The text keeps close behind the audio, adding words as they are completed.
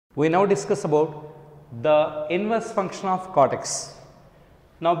We now discuss about the inverse function of cotx.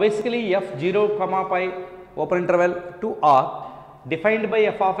 Now basically f0 comma pi open interval to r defined by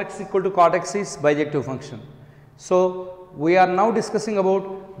f of x equal to cotx is bijective function. So we are now discussing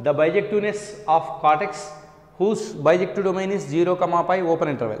about the bijectiveness of cotx whose bijective domain is 0 comma pi open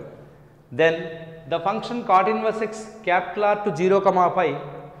interval. Then the function cot inverse x capital R to 0 comma pi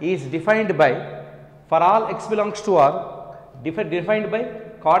is defined by, for all x belongs to r, defined by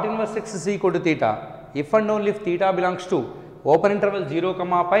cot inverse x is equal to theta if and only if theta belongs to open interval 0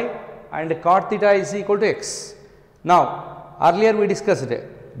 comma pi and cot theta is equal to x. Now earlier we discussed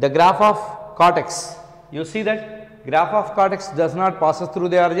the graph of cot x. You see that graph of cot x does not passes through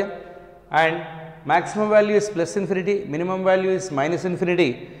the origin and maximum value is plus infinity, minimum value is minus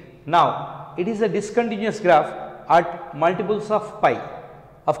infinity. Now it is a discontinuous graph at multiples of pi.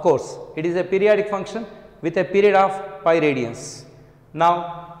 Of course it is a periodic function with a period of pi radians.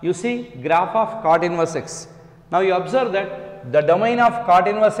 Now you see graph of cot inverse x. Now you observe that the domain of cot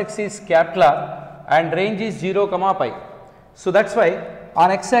inverse x is capital R and range is 0 comma pi. So that is why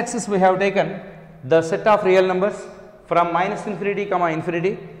on x axis we have taken the set of real numbers from minus infinity comma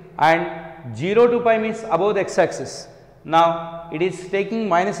infinity and 0 to pi means above the x axis. Now it is taking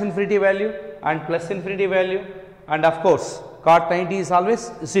minus infinity value and plus infinity value, and of course cot 90 is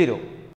always 0.